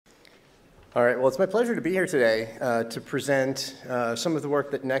All right, well, it's my pleasure to be here today to present some of the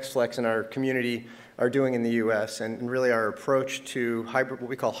work that NextFlex and our community are doing in the US and really our approach to what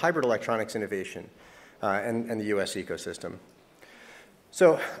we call hybrid electronics innovation and the US ecosystem.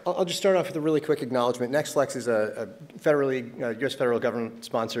 So I'll just start off with a really quick acknowledgement. NextFlex is a US federal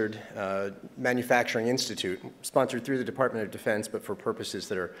government-sponsored manufacturing institute, sponsored through the Department of Defense, but for purposes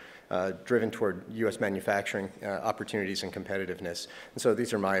that are driven toward US manufacturing opportunities and competitiveness. And so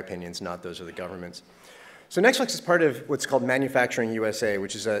these are my opinions, not those of the government's. So NextFlex is part of what's called Manufacturing USA,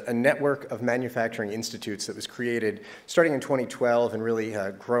 which is a network of manufacturing institutes that was created starting in 2012 and really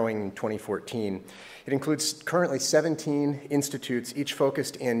growing in 2014. It includes currently 17 institutes, each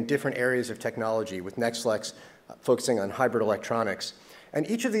focused in different areas of technology, with NextFlex focusing on hybrid electronics. And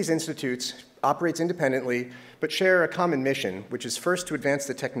each of these institutes operates independently, but share a common mission, which is first to advance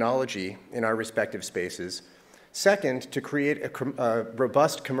the technology in our respective spaces. Second, to create a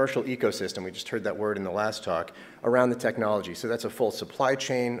robust commercial ecosystem, we just heard that word in the last talk, around the technology. So that's a full supply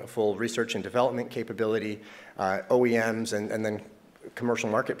chain, a full research and development capability, OEMs, and then commercial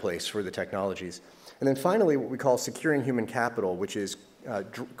marketplace for the technologies. And then finally, what we call securing human capital, which is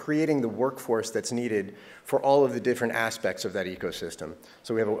creating the workforce that's needed for all of the different aspects of that ecosystem.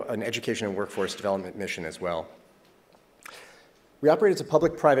 So we have an education and workforce development mission as well. We operate as a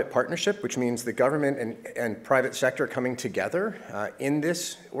public-private partnership, which means the government and private sector coming together in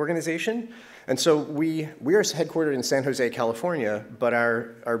this organization. And so we are headquartered in San Jose, California, but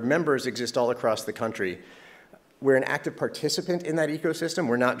our members exist all across the country. We're an active participant in that ecosystem.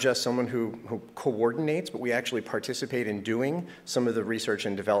 We're not just someone who coordinates, but we actually participate in doing some of the research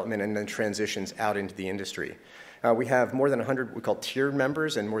and development and then transitions out into the industry. We have more than 100 we call tiered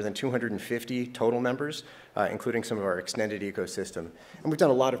members and more than 250 total members, including some of our extended ecosystem. And we've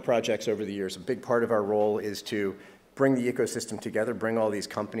done a lot of projects over the years. A big part of our role is to bring the ecosystem together, bring all these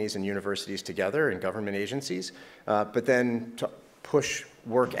companies and universities together and government agencies, but then to push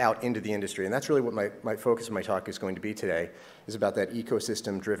work out into the industry. And that's really what my focus of my talk is going to be today, is about that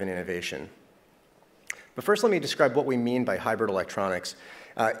ecosystem-driven innovation. But first, let me describe what we mean by hybrid electronics.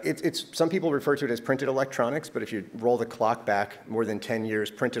 Some people refer to it as printed electronics, but if you roll the clock back more than 10 years,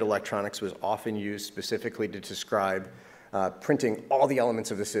 printed electronics was often used specifically to describe printing all the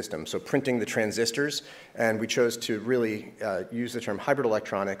elements of the system, so printing the transistors, and we chose to really use the term hybrid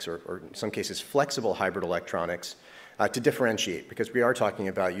electronics, or in some cases flexible hybrid electronics, to differentiate, because we are talking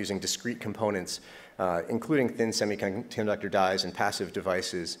about using discrete components, including thin semiconductor dies and passive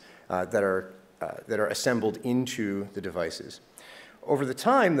devices that are assembled into the devices. Over the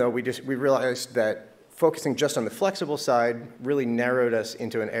time, though, we realized that focusing just on the flexible side really narrowed us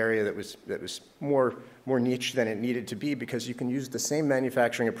into an area that was more niche than it needed to be, because you can use the same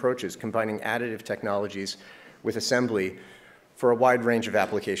manufacturing approaches, combining additive technologies with assembly for a wide range of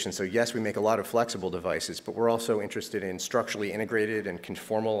applications. So yes, we make a lot of flexible devices, but we're also interested in structurally integrated and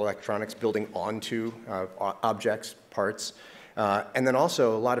conformal electronics building onto objects, parts, and then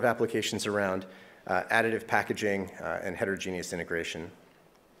also a lot of applications around additive packaging and heterogeneous integration.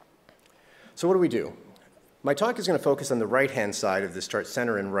 So what do we do? My talk is going to focus on the right-hand side of this chart,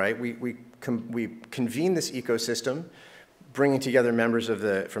 center and right. We convene this ecosystem, bringing together members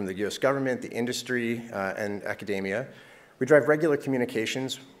from the US government, the industry, and academia. We drive regular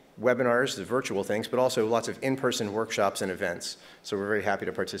communications, webinars, the virtual things, but also lots of in-person workshops and events. So we're very happy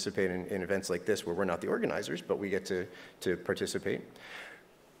to participate in events like this, where we're not the organizers, but we get to participate.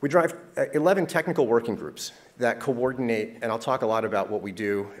 We drive 11 technical working groups that coordinate, and I'll talk a lot about what we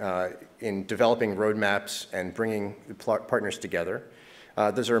do in developing roadmaps and bringing the partners together.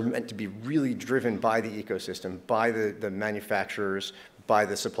 Those are meant to be really driven by the ecosystem, by the manufacturers, by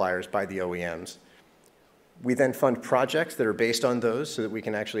the suppliers, by the OEMs. We then fund projects that are based on those so that we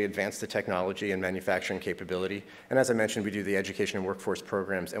can actually advance the technology and manufacturing capability. And as I mentioned, we do the education and workforce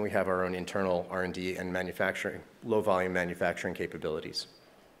programs, and we have our own internal R&D and manufacturing, low-volume manufacturing capabilities.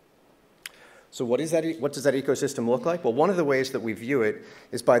 So what does that ecosystem look like? Well, one of the ways that we view it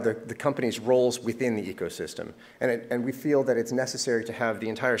is by the company's roles within the ecosystem. And we feel that it's necessary to have the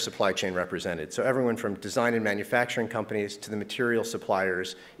entire supply chain represented. So everyone from design and manufacturing companies to the material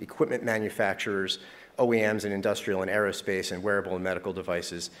suppliers, equipment manufacturers, OEMs in industrial and aerospace and wearable and medical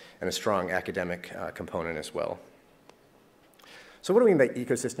devices, and a strong academic component as well. So what do we mean by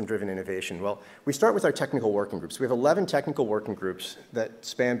ecosystem-driven innovation? Well, we start with our technical working groups. We have 11 technical working groups that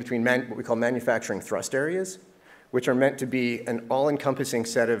span between what we call manufacturing thrust areas, which are meant to be an all-encompassing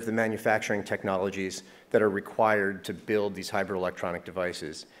set of the manufacturing technologies that are required to build these hybrid electronic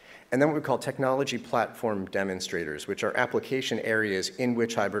devices. And then what we call technology platform demonstrators, which are application areas in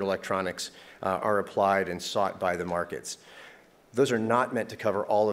which hybrid electronics are applied and sought by the markets. Those are not meant to cover all